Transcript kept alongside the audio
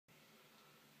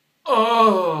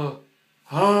Oh.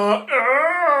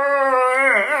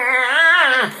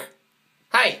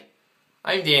 Hi,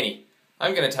 I'm Danny.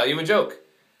 I'm gonna tell you a joke.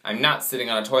 I'm not sitting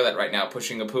on a toilet right now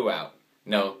pushing a poo out.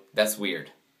 No, that's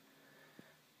weird.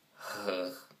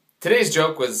 Today's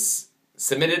joke was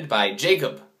submitted by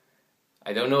Jacob.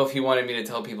 I don't know if he wanted me to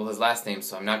tell people his last name,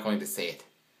 so I'm not going to say it.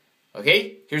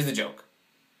 Okay, here's the joke.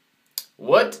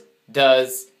 What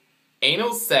does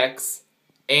anal sex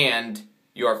and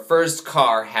your first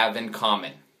car have in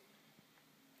common?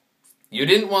 You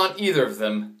didn't want either of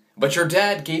them, but your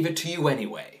dad gave it to you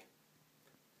anyway.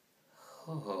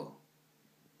 Oh.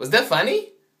 Was that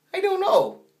funny? I don't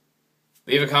know.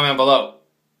 Leave a comment below.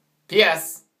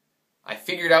 P.S. I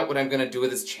figured out what I'm going to do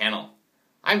with this channel.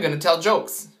 I'm going to tell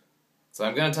jokes. So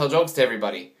I'm going to tell jokes to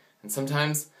everybody. And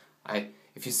sometimes,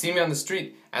 if you see me on the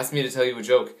street, ask me to tell you a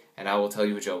joke, and I will tell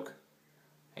you a joke.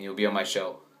 And you'll be on my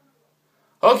show.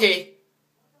 Okay.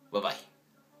 Bye-bye.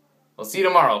 We'll see you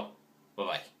tomorrow.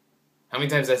 Bye-bye. How many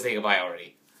times did I say goodbye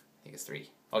already? I think it's 3.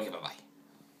 Okay, bye-bye.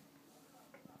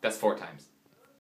 That's 4 times.